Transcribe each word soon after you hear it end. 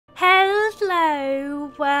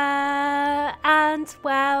and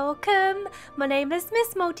welcome. My name is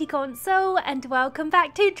Miss Multiconsole and welcome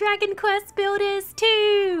back to Dragon Quest Builders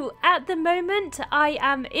 2. At the moment I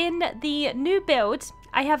am in the new build.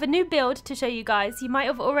 I have a new build to show you guys. You might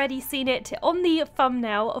have already seen it on the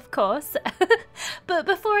thumbnail, of course. But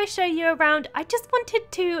before I show you around, I just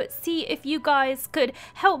wanted to see if you guys could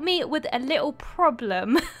help me with a little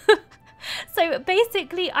problem. So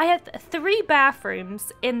basically I have 3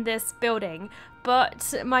 bathrooms in this building,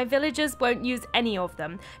 but my villagers won't use any of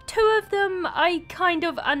them. 2 of them I kind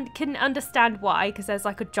of can understand why, because there's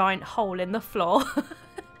like a giant hole in the floor.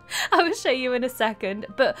 I will show you in a second,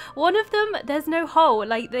 but one of them, there's no hole.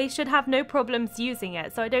 Like, they should have no problems using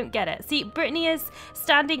it, so I don't get it. See, Brittany is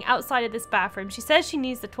standing outside of this bathroom. She says she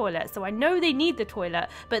needs the toilet, so I know they need the toilet,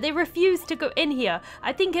 but they refuse to go in here.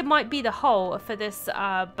 I think it might be the hole for this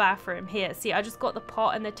bathroom here. See, I just got the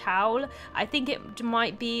pot and the towel. I think it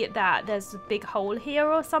might be that there's a big hole here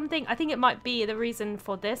or something. I think it might be the reason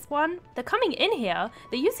for this one. They're coming in here.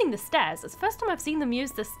 They're using the stairs. It's the first time I've seen them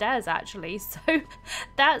use the stairs, actually, so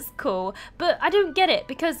that's cool. But I don't get it,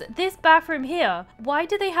 because this bathroom here, why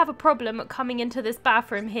do they have a problem coming into this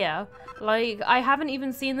bathroom here? Like, I haven't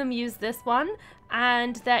even seen them use this one,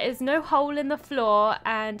 and there is no hole in the floor,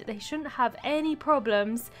 and they shouldn't have any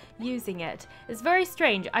problems using it. It's very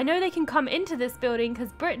strange. I know they can come into this building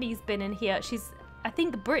because Brittany's been in here. I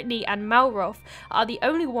think Brittany and Malroth are the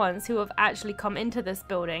only ones who have actually come into this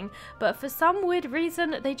building, but for some weird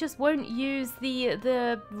reason they just won't use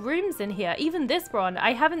the rooms in here. Even this one,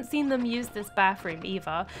 I haven't seen them use this bathroom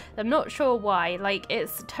either. I'm not sure why. Like,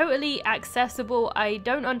 it's totally accessible. I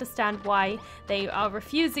don't understand why they are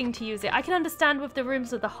refusing to use it. I can understand with the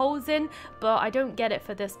rooms with the holes in, but I don't get it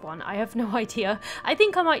for this one. I have no idea. I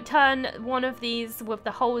think I might turn one of these with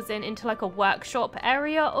the holes in into like a workshop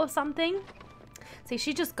area or something. See,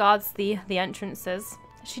 she just guards the entrances.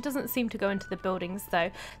 She doesn't seem to go into the buildings though.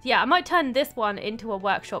 Yeah, I might turn this one into a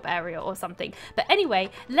workshop area or something. But anyway,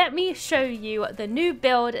 let me show you the new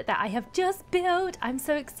build that I have just built. I'm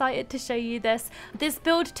so excited to show you this. This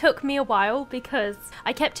build took me a while because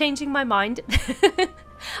I kept changing my mind.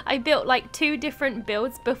 I built like 2 different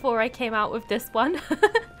builds before I came out with this one.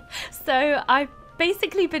 So I've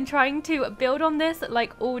basically been trying to build on this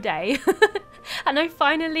like all day. And I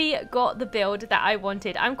finally got the build that I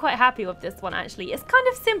wanted. I'm quite happy with this one, actually. It's kind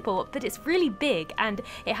of simple, but it's really big and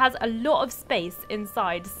it has a lot of space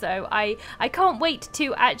inside. So I can't wait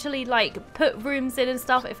to actually like put rooms in and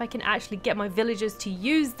stuff if I can actually get my villagers to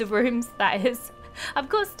use the rooms, that is. I've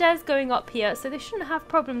got stairs going up here, so they shouldn't have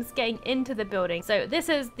problems getting into the building. So this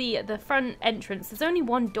is the front entrance. There's only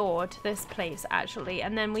 1 door to this place, actually.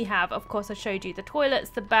 And then we have, of course, I showed you the toilets,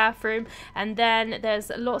 the bathroom, and then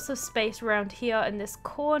there's lots of space around here in this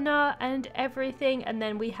corner and everything. And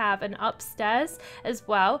then we have an upstairs as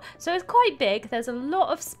well. So it's quite big. There's a lot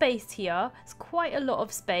of space here. It's quite a lot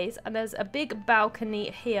of space. And there's a big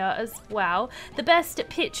balcony here as well. The best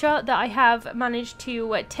picture that I have managed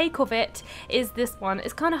to take of it is this one.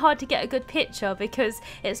 It's kind of hard to get a good picture because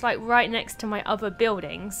it's like right next to my other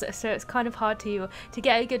buildings, so it's kind of hard to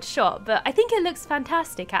get a good shot, but I think it looks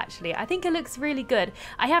fantastic, actually. I think it looks really good.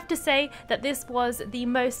 I have to say that this was the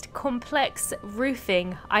most complex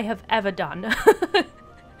roofing I have ever done.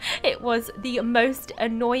 It was the most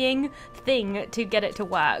annoying thing to get it to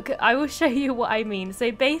work. I will show you what I mean.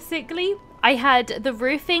 So basically, I had the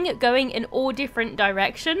roofing going in all different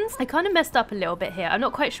directions. I kind of messed up a little bit here. I'm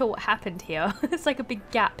not quite sure what happened here. It's like a big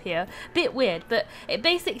gap here. Bit weird, but it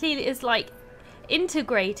basically is like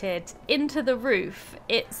integrated into the roof.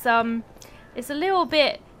 It's a little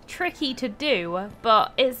bit tricky to do,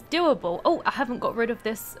 but it's doable. Oh, I haven't got rid of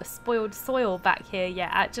this spoiled soil back here yet.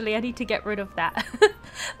 Actually, I need to get rid of that.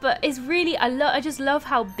 But it's really, I just love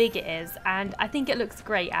how big it is, and I think it looks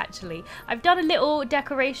great, actually. I've done a little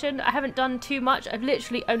decoration. I haven't done too much. I've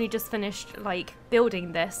literally only just finished like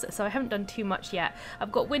building this, so I haven't done too much yet.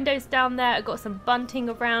 I've got windows down there. I've got some bunting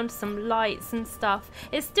around, some lights and stuff.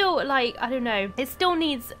 It's still like, I don't know, it still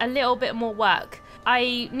needs a little bit more work.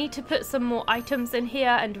 I need to put some more items in here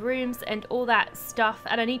and rooms and all that stuff,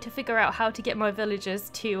 and I need to figure out how to get my villagers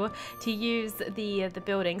to use the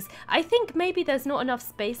buildings. I think maybe there's not enough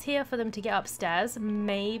space here for them to get upstairs.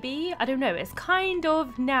 Maybe, I don't know, it's kind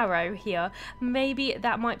of narrow here. Maybe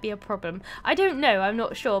that might be a problem. I don't know, I'm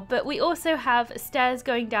not sure. But we also have stairs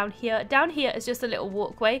going down here. Down here is just a little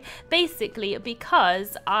walkway, basically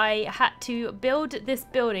because I had to build this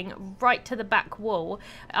building right to the back wall.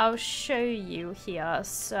 I'll show you here.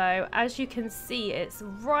 So as you can see, it's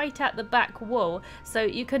right at the back wall, so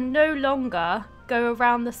you can no longer go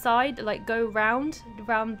around the side, like go round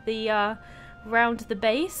the round the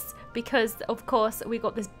base because of course we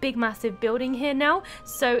got this big massive building here now,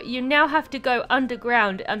 so you now have to go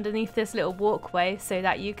underground underneath this little walkway so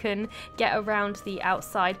that you can get around the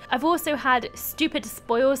outside. I've also had stupid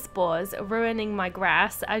spoil spores ruining my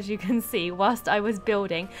grass, as you can see, whilst I was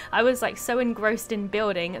building. I was like so engrossed in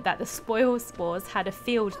building that the spoil spores had a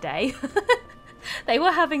field day. They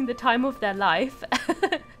were having the time of their life.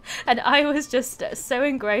 And I was just so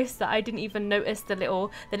engrossed that I didn't even notice the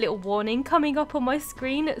little warning coming up on my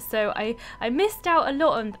screen. So I missed out a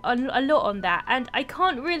lot on that, and I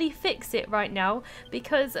can't really fix it right now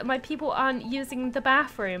because my people aren't using the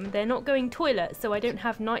bathroom. They're not going toilet, so I don't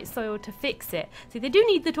have night soil to fix it. So they do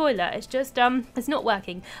need the toilet. It's just it's not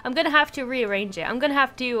working. I'm gonna have to rearrange it. I'm gonna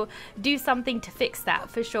have to do something to fix that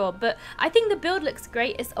for sure. But I think the build looks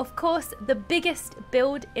great. It's of course the biggest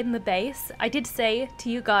build in the base. I did say to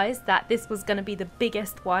you guys that this was going to be the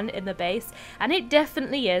biggest one in the base, and it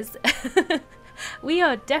definitely is. We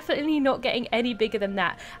are definitely not getting any bigger than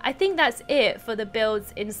that. I think that's it for the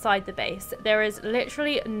builds inside the base. There is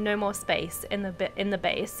literally no more space in the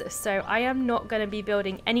base, so I am not going to be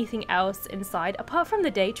building anything else inside apart from the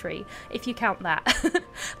day tree, if you count that.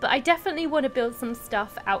 But I definitely want to build some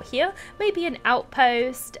stuff out here, maybe an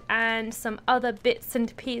outpost and some other bits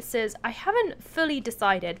and pieces. I haven't fully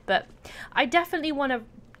decided, but I definitely want to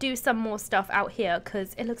do some more stuff out here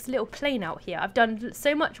because it looks a little plain out here. I've done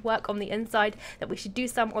so much work on the inside that we should do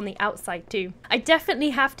some on the outside too. I definitely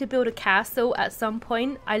have to build a castle at some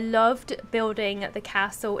point. I loved building the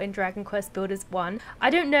castle in Dragon Quest Builders 1. I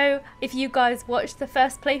don't know if you guys watched the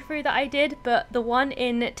first playthrough that I did, but the one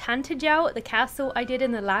in Tantajau, the castle I did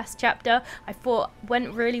in the last chapter, I thought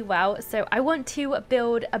went really well. So I want to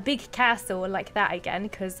build a big castle like that again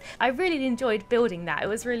because I really enjoyed building that. It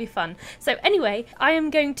was really fun. So anyway, I am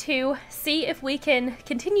going to see if we can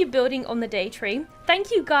continue building on the day tree.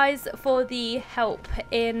 Thank you guys for the help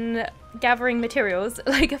in gathering materials.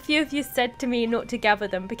 Like, a few of you said to me not to gather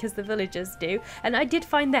them because the villagers do, and I did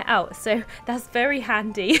find that out, so that's very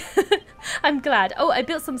handy. I'm glad. Oh, I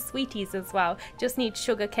built some sweeties as well. Just need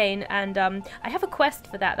sugarcane, and I have a quest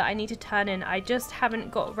for that I need to turn in. I just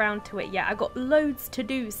haven't got around to it yet. I got loads to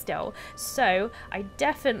do still, so I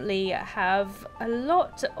definitely have a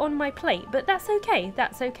lot on my plate, but that's okay.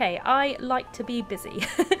 That's okay. I like to be busy.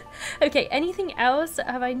 Okay, anything else?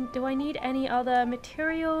 Do I need any other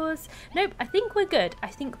materials? Nope, I think we're good. I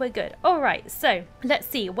think we're good. Alright, so let's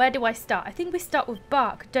see. Where do I start? I think we start with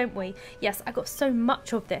bark, don't we? Yes, I got so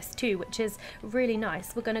much of this too, which is really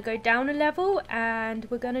nice. We're going to go down a level and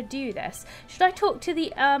we're going to do this. Should I talk to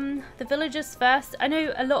the villagers first? I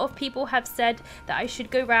know a lot of people have said that I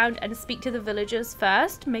should go around and speak to the villagers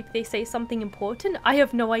first. Maybe they say something important. I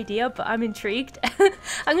have no idea, but I'm intrigued.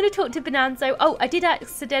 I'm going to talk to Bonanzo. Oh, I did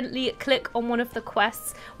accidentally click on one of the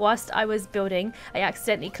quests whilst I was building. I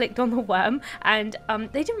accidentally clicked on the worm, and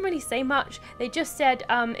they didn't really say much. They just said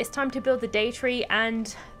it's time to build the day tree,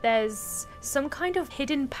 and there's some kind of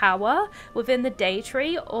hidden power within the day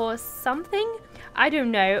tree or something. I don't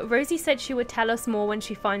know. Rosie said she would tell us more when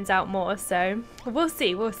she finds out more, so we'll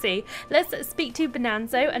see, we'll see. Let's speak to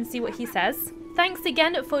Bonanzo and see what he says. Thanks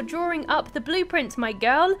again for drawing up the blueprint, my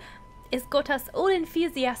girl. It's got us all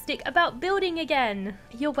enthusiastic about building again.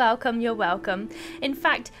 You're welcome, you're welcome. In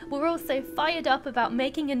fact, we're all so fired up about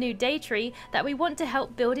making a new day tree that we want to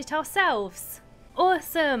help build it ourselves.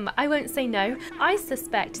 Awesome! I won't say no. I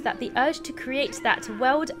suspect that the urge to create that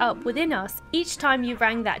welled up within us each time you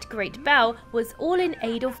rang that great bell was all in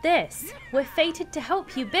aid of this. We're fated to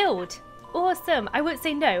help you build. Awesome! I won't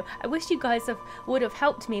say no. I wish you guys would have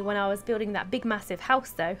helped me when I was building that big massive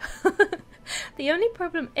house though. The only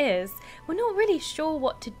problem is we're not really sure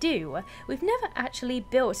what to do. We've never actually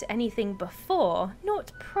built anything before,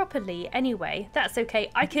 not properly anyway. That's okay.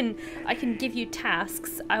 I can give you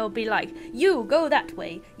tasks. I'll be like, you go that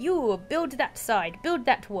way, you build that side, build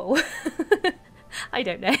that wall. I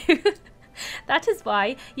don't know. That is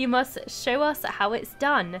why you must show us how it's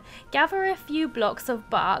done. Gather a few blocks of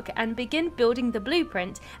bark and begin building the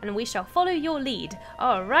blueprint, and we shall follow your lead.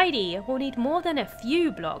 Alrighty, we'll need more than a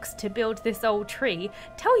few blocks to build this old tree.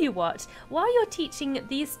 Tell you what, while you're teaching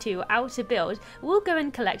these two how to build, we'll go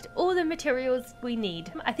and collect all the materials we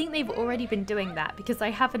need. I think they've already been doing that because I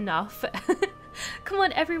have enough. Come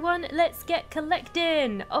on everyone, let's get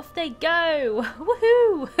collecting! Off they go!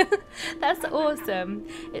 Woohoo! That's awesome.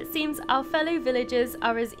 It seems our fellow villagers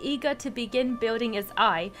are as eager to begin building as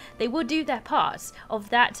I. They will do their part. Of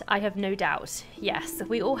that I have no doubt. Yes,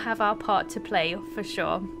 we all have our part to play for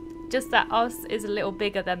sure. Just that us is a little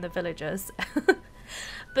bigger than the villagers.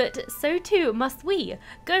 But so too must we.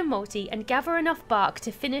 Go, Multi, and gather enough bark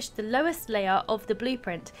to finish the lowest layer of the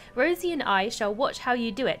blueprint. Rosie and I shall watch how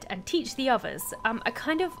you do it and teach the others. I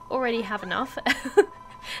kind of already have enough.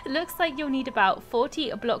 It looks like you'll need about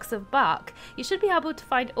 40 blocks of bark. You should be able to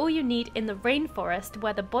find all you need in the rainforest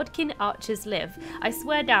where the Bodkin archers live. I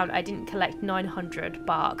swear down I didn't collect 900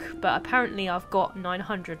 bark, but apparently I've got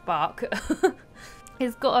 900 bark.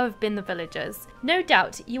 It's got to have been the villagers. No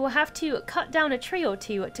doubt you will have to cut down a tree or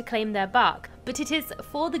two to claim their bark, but it is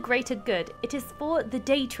for the greater good. It is for the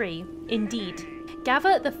deitree, indeed.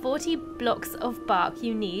 Gather the 40 blocks of bark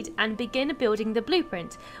you need and begin building the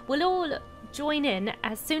blueprint. We'll all join in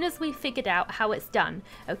as soon as we figured out how it's done.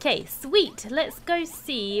 Okay, sweet. Let's go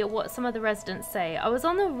see what some of the residents say. I was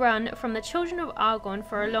on the run from the Children of Hargon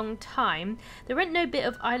for a long time. There ain't no bit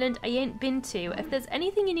of island I ain't been to. If there's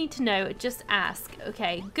anything you need to know, just ask.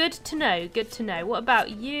 Okay, good to know, good to know. What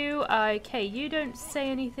about you? Okay, you don't say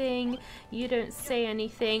anything. You don't say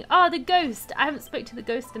anything. Oh, the ghost. I haven't spoke to the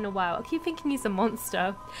ghost in a while. I keep thinking he's a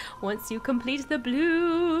monster. Once you complete the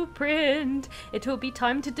blueprint, it will be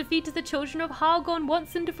time to defeat the Children of Hargon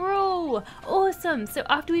once and for all. Awesome. So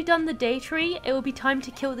after we've done the deitree, it will be time to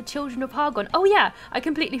kill the Children of Hargon. Oh yeah, I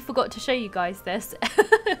completely forgot to show you guys this.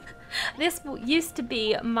 This used to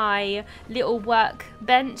be my little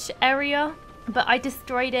workbench area, but I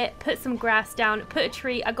destroyed it, put some grass down, put a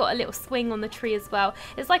tree. I got a little swing on the tree as well.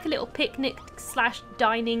 It's like a little picnic slash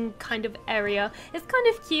dining kind of area. It's kind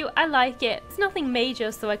of cute. I like it. It's nothing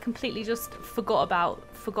major, so I completely just forgot about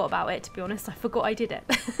it, to be honest. I forgot I did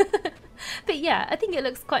it. But yeah, I think it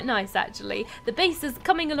looks quite nice actually. The base is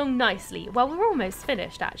coming along nicely. Well, we're almost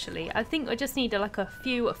finished actually. I think I just need like a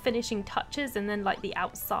few finishing touches and then like the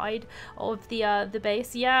outside of the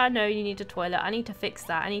base. Yeah, no, you need a toilet. I need to fix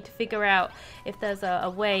that. I need to figure out if there's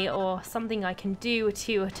a way or something I can do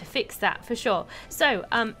to fix that for sure. So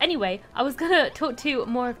anyway, I was gonna talk to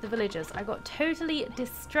more of the villagers. I got totally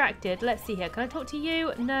distracted. Let's see here. Can I talk to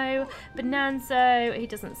you? No. Bonanzo, he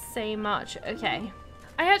doesn't say much. Okay.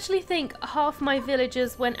 I actually think half my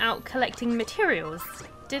villagers went out collecting materials,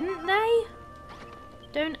 didn't they?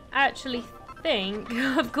 Don't actually think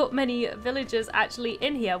I've got many villagers actually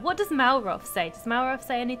in here. What does Malroth say? Does Malroth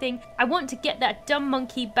say anything? I want to get that dumb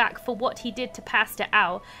monkey back for what he did to Pastor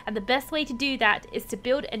Owl, and the best way to do that is to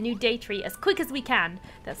build a new deitree as quick as we can.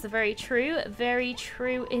 That's very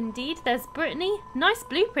true indeed. There's Brittany. Nice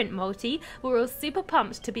blueprint, Multi. We're all super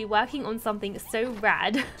pumped to be working on something so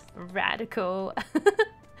rad. Radical.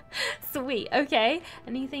 Sweet. Okay,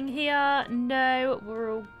 anything here? No,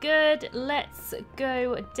 we're all good. Let's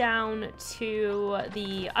go down to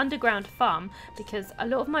the underground farm because a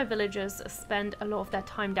lot of my villagers spend a lot of their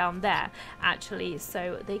time down there actually,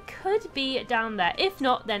 so they could be down there. If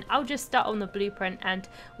not, then I'll just start on the blueprint and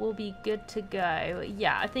we'll be good to go.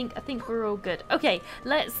 Yeah, I think we're all good. Okay,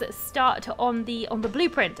 let's start on the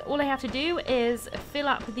blueprint. All I have to do is fill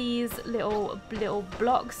up these little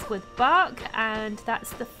blocks with bark, and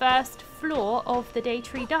that's the first floor of the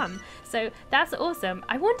deitree done. So that's awesome.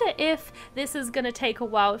 I wonder if this is going to take a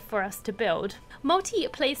while for us to build. Multi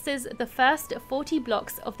places the first 40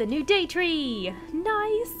 blocks of the new deitree.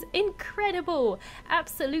 Nice. Incredible.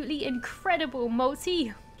 Absolutely incredible,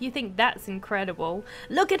 Multi. You think that's incredible?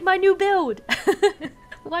 Look at my new build.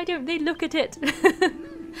 Why don't they look at it?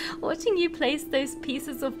 Watching you place those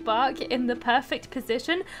pieces of bark in the perfect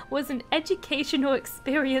position was an educational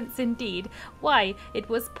experience indeed. Why, it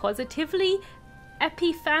was positively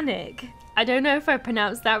epiphanic. I don't know if I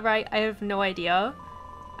pronounced that right. I have no idea.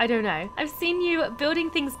 I don't know. I've seen you building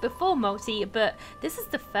things before, Multi, but this is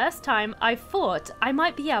the first time I've thought I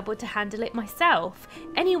might be able to handle it myself.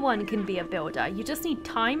 Anyone can be a builder. You just need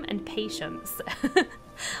time and patience.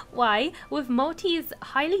 Why, with Multi's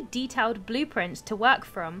highly detailed blueprint to work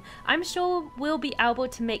from, I'm sure we'll be able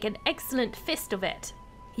to make an excellent fist of it.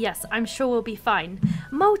 Yes, I'm sure we'll be fine.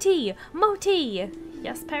 Multi! Multi!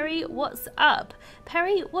 Yes, Perry, what's up?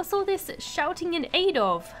 Perry, what's all this shouting in aid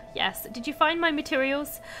of? Yes, did you find my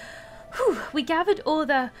materials? Whew, we gathered all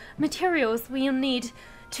the materials we'll need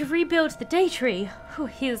to rebuild the deitree. Whew,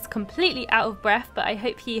 he is completely out of breath, but I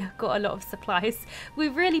hope he got a lot of supplies.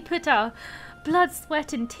 We've really put our blood,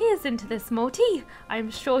 sweat and tears into this, Multi. I'm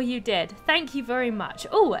sure you did. Thank you very much.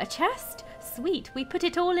 Oh, a chest? Sweet. We put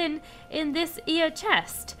it all in this ear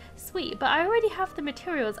chest. sweet, but I already have the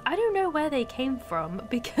materials. I don't know where they came from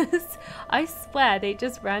because I swear they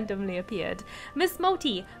just randomly appeared. Miss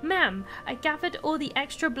Multi, ma'am, I gathered all the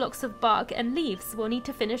extra blocks of bark and leaves. We'll need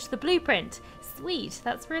to finish the blueprint. Sweet,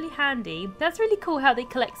 that's really handy. That's really cool how they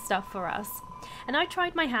collect stuff for us. And I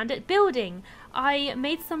tried my hand at building. I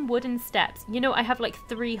made some wooden steps. You know, I have like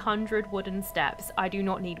 300 wooden steps. I do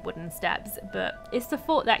not need wooden steps, but it's the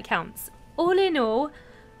thought that counts. All in all,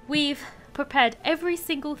 we've prepared every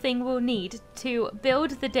single thing we'll need to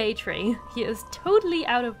build the day tree. He is totally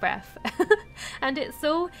out of breath. And it's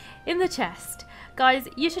all in the chest. Guys,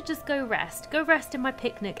 you should just go rest. Go rest in my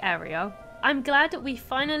picnic area. I'm glad we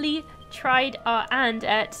finally tried our hand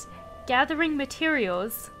at gathering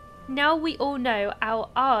materials. Now we all know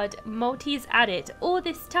how hard Multi's at it all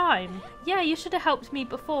this time. Yeah, you should have helped me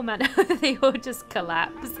before, man. They all just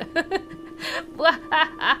collapse.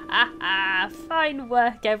 Fine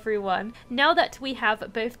work, everyone. Now that we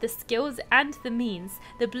have both the skills and the means,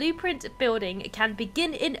 the blueprint building can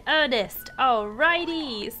begin in earnest.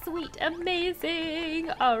 Alrighty, sweet,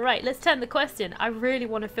 amazing. Alright, let's turn the question. I really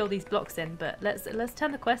want to fill these blocks in, but let's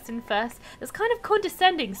turn the question first. That's kind of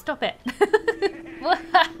condescending. Stop it.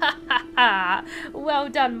 Well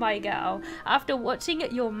done, my girl. After watching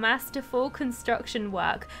your masterful construction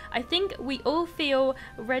work, I think we all feel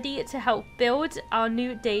ready to help build our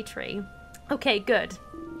new day tree. Okay, good.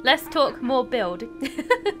 Let's talk more build.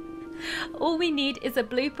 All we need is a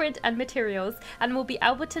blueprint and materials, and we'll be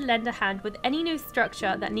able to lend a hand with any new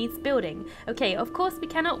structure that needs building. Okay, of course we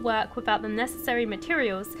cannot work without the necessary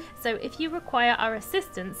materials, so if you require our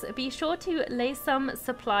assistance, be sure to lay some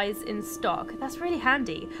supplies in stock. That's really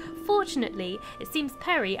handy. Fortunately, it seems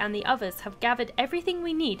Perry and the others have gathered everything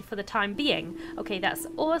we need for the time being. Okay, that's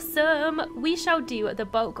awesome. We shall do the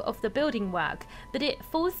bulk of the building work, but it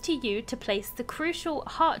falls to you to place the crucial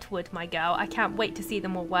heartwood, my girl. I can't wait to see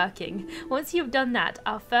them all working. Once you've done that,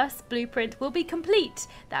 our first blueprint will be complete.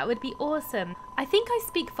 That would be awesome. I think I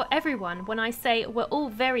speak for everyone when I say we're all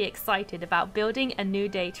very excited about building a new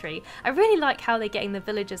day tree. I really like how they're getting the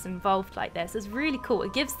villagers involved like this. It's really cool.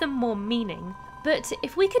 It gives them more meaning. But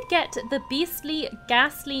if we could get the beastly,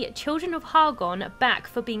 ghastly Children of Hargon back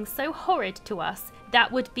for being so horrid to us,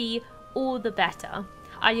 that would be all the better.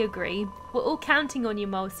 I agree. We're all counting on you,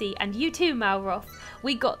 Multi, and you too, Malroth.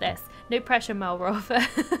 We got this. No pressure, Malroth.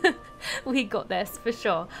 We got this, for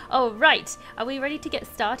sure. Oh, right. Are we ready to get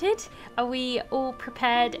started? Are we all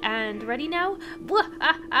prepared and ready now?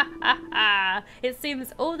 It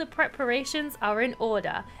seems all the preparations are in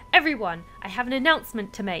order. Everyone, I have an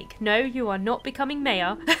announcement to make. No, you are not becoming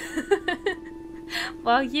mayor.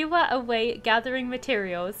 While you were away gathering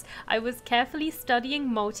materials, I was carefully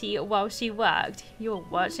studying Multi while she worked. You're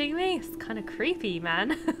watching me? It's kind of creepy,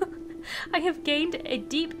 man. I have gained a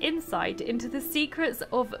deep insight into the secrets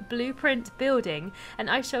of blueprint building, and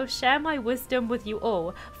I shall share my wisdom with you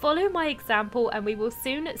all. Follow my example and we will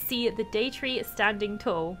soon see the day tree standing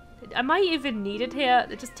tall. Am I even needed here?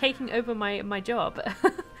 They're just taking over my job.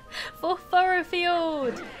 For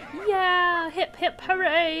Furrowfield! Yeah! Hip hip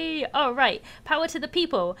hooray! Alright, power to the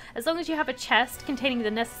people. As long as you have a chest containing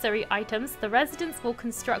the necessary items, the residents will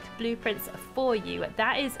construct blueprints for you.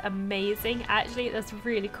 That is amazing. Actually, that's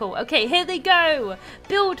really cool. Okay, here they go!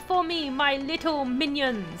 Build for me, my little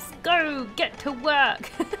minions! Go! Get to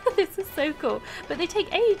work! This is so cool. But they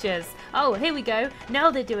take ages. Oh, here we go.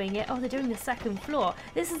 Now they're doing it. Oh, they're doing the second floor.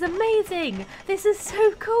 This is amazing! This is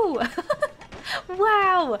so cool!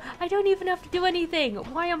 Wow, I don't even have to do anything.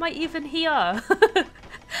 Why am I even here?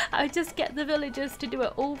 I just get the villagers to do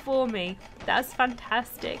it all for me. That's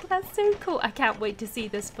fantastic. That's so cool. I can't wait to see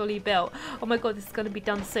this fully built. Oh my god, this is going to be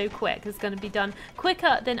done so quick. It's going to be done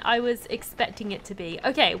quicker than I was expecting it to be.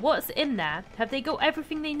 Okay, what's in there? Have they got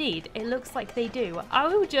everything they need? It looks like they do. I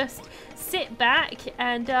will just sit back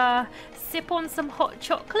and sip on some hot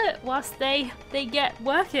chocolate whilst they get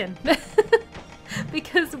working.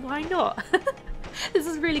 Because why not? This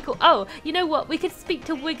is really cool. Oh, you know what? We could speak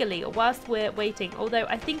to Wiggly whilst we're waiting, although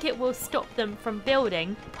I think it will stop them from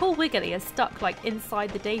building. Poor Wiggly is stuck like inside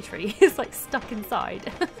the day tree. He's like stuck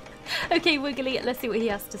inside. Okay, Wiggly, let's see what he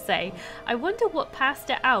has to say. I wonder what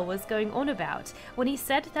Pastor Owl was going on about when he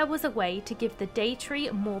said there was a way to give the day tree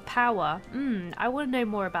more power. I want to know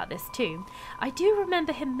more about this too. I do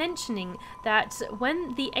remember him mentioning that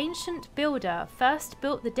when the ancient builder first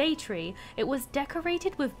built the day tree, it was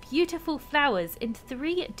decorated with beautiful flowers in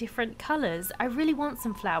 3 different colours. I really want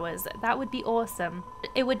some flowers. That would be awesome.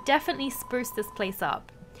 It would definitely spruce this place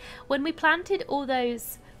up. When we planted all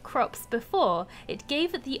those crops before. It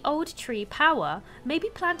gave the old tree power. Maybe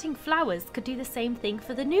planting flowers could do the same thing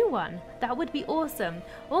for the new one. That would be awesome.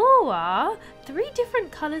 Oh, 3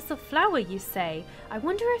 different colors of flower, you say? I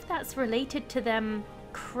wonder if that's related to them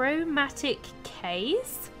chromatic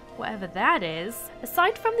Ks? Whatever that is.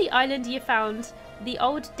 Aside from the island you found the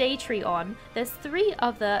old deitree on, there's 3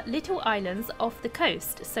 other little islands off the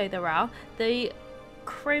coast. So there are the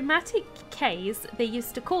chromatic Ks, they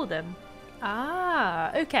used to call them.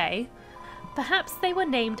 Ah, okay. Perhaps they were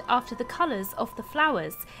named after the colours of the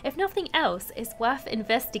flowers. If nothing else, it's worth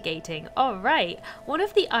investigating. Alright, one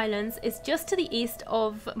of the islands is just to the east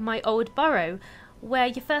of my old burrow, where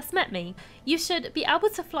you first met me. You should be able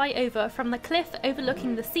to fly over from the cliff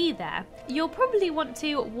overlooking the sea there. You'll probably want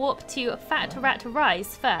to warp to Fat Rat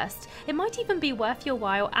Rise first. It might even be worth your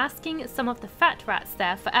while asking some of the fat rats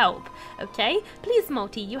there for help. Okay? Please,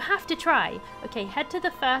 Multi, you have to try. Okay, head to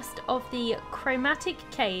the first of the chromatic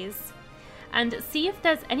Ks and see if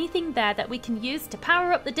there's anything there that we can use to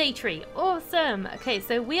power up the deitree. Awesome! Okay,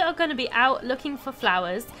 so we are going to be out looking for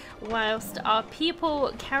flowers whilst our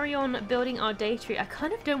people carry on building our deitree. I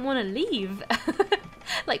kind of don't want to leave.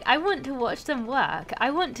 Like, I want to watch them work.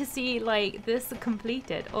 I want to see, like, this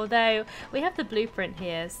completed. Although, we have the blueprint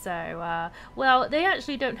here, so, well, they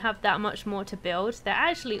actually don't have that much more to build. They're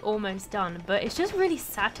actually almost done, but it's just really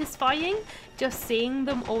satisfying just seeing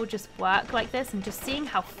them all just work like this and just seeing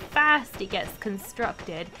how fast it gets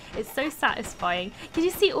constructed. It's so satisfying. Can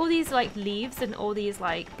you see all these, like, leaves and all these,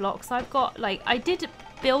 like, blocks I've got? Like, I did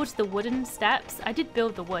build the wooden steps. I did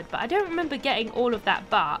build the wood, but I don't remember getting all of that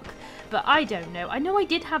bark. But I don't know. I know I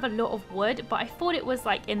did have a lot of wood, but I thought it was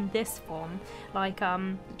like in this form, like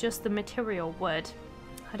just the material wood.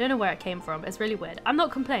 I don't know where it came from. It's really weird. I'm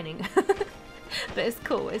not complaining. But it's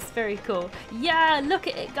cool. It's very cool. Yeah, look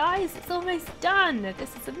at it, guys. It's almost done.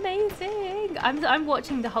 This is amazing. I'm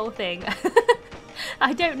watching the whole thing.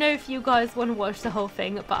 I don't know if you guys want to watch the whole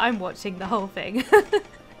thing, but I'm watching the whole thing.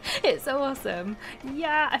 It's so awesome.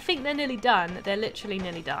 Yeah, I think they're nearly done. They're literally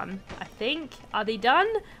nearly done, I think. Are they done?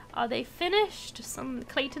 Are they finished?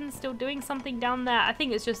 Clayton's still doing something down there. I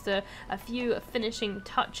think it's just a few finishing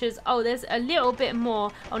touches. Oh, there's a little bit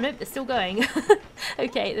more. Oh, nope, they're still going.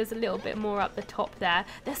 Okay, there's a little bit more up the top there.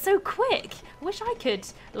 They're so quick. I wish I could,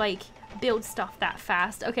 like, build stuff that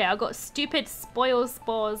fast. Okay, I've got stupid spoil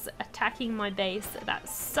spores attacking my base. That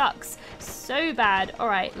sucks so bad.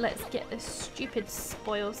 Alright, let's get this stupid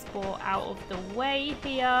spoil spore out of the way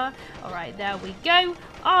here. Alright, there we go.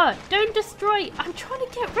 Ah, don't destroy. I'm trying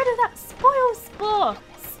to get rid of that spoil spore.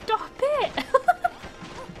 Stop it.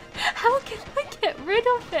 How can I get rid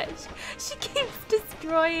of it? She keeps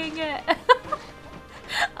destroying it.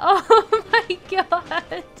 Oh my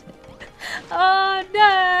god. Oh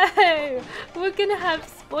no! We're gonna have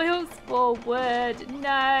spoil spore wood.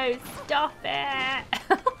 No, stop it!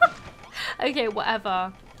 Okay,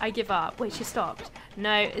 whatever. I give up. Wait, she stopped.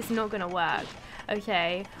 No, it's not gonna work.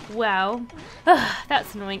 Okay, well,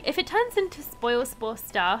 that's annoying. If it turns into spoil spore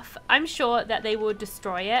stuff, I'm sure that they will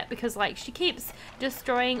destroy it because, like, she keeps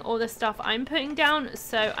destroying all the stuff I'm putting down,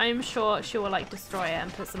 so I'm sure she will, like, destroy it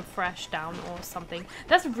and put some fresh down or something.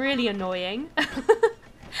 That's really annoying.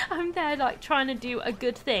 I'm there, like, trying to do a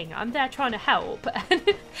good thing. I'm there trying to help, and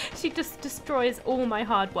she just destroys all my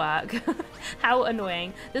hard work. How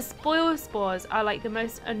annoying. The spoil spores are, like, the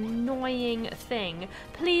most annoying thing.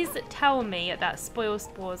 Please tell me that spoil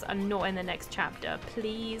spores are not in the next chapter.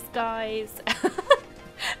 Please, guys.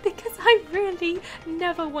 Because I really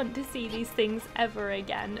never want to see these things ever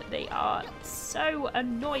again. They are so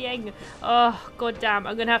annoying. Oh, goddamn.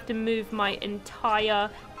 I'm going to have to move my entire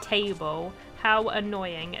table. How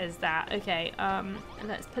annoying is that? Okay,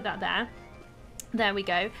 let's put that there. There we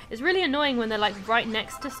go. It's really annoying when they're, like, right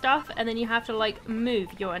next to stuff and then you have to, like, move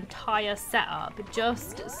your entire setup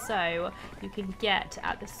just so you can get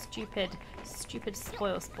at the stupid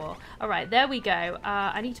spoil spore. Alright, there we go.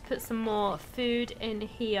 I need to put some more food in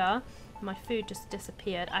here. My food just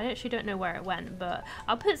disappeared. I actually don't know where it went, but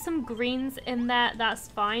I'll put some greens in there. That's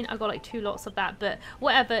fine. I got like 2 lots of that, but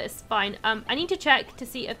whatever, it's fine. I need to check to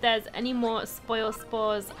see if there's any more spoil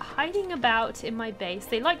spores hiding about in my base.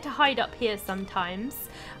 They like to hide up here sometimes.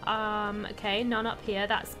 Okay, none up here.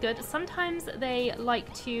 That's good. Sometimes they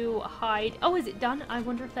like to hide. Oh, is it done? I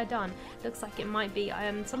wonder if they're done. Looks like it might be.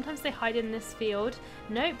 Sometimes they hide in this field.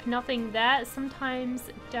 Nope, nothing there. Sometimes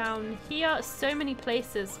down here. So many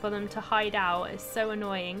places for them to hide out. It's so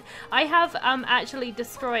annoying. I have actually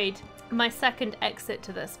destroyed my second exit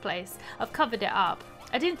to this place. I've covered it up.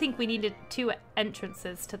 I didn't think we needed 2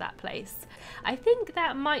 entrances to that place. I think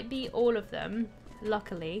that might be all of them.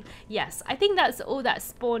 luckily. Yes, I think that's all that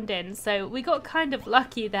spawned in, so we got kind of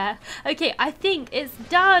lucky there. Okay, I think it's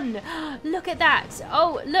done. Look at that.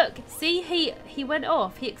 Oh, look, see, he went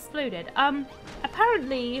off, he exploded.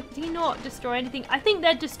 Apparently, did he not destroy anything? I think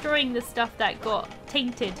they're destroying the stuff that got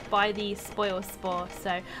tainted by the spoil spore,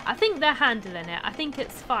 so I think they're handling it. I think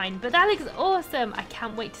it's fine, but that looks awesome. I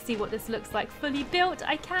can't wait to see what this looks like fully built.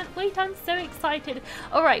 I can't wait, I'm so excited.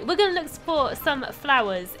 All right, we're gonna look for some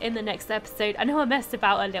flowers in the next episode. I know I messed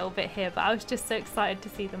about a little bit here, but I was just so excited to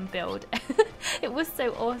see them build. It was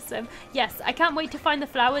so awesome. Yes, I can't wait to find the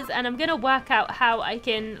flowers, and I'm gonna work out how I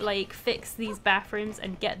can like fix these bathrooms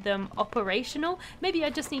and get them operational. Maybe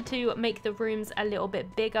I just need to make the rooms a little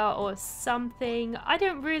bit bigger or something. I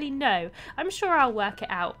don't really know. I'm sure I'll work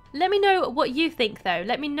it out. Let me know what you think though.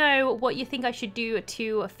 Let me know what you think I should do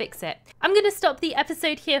to fix it. I'm gonna stop the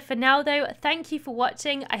episode here for now though. Thank you for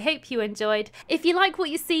watching. I hope you enjoyed. If you like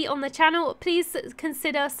what you see on the channel, please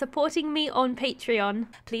consider supporting me on Patreon.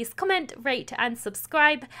 Please comment, rate and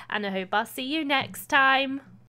subscribe, and I hope I'll see you next time.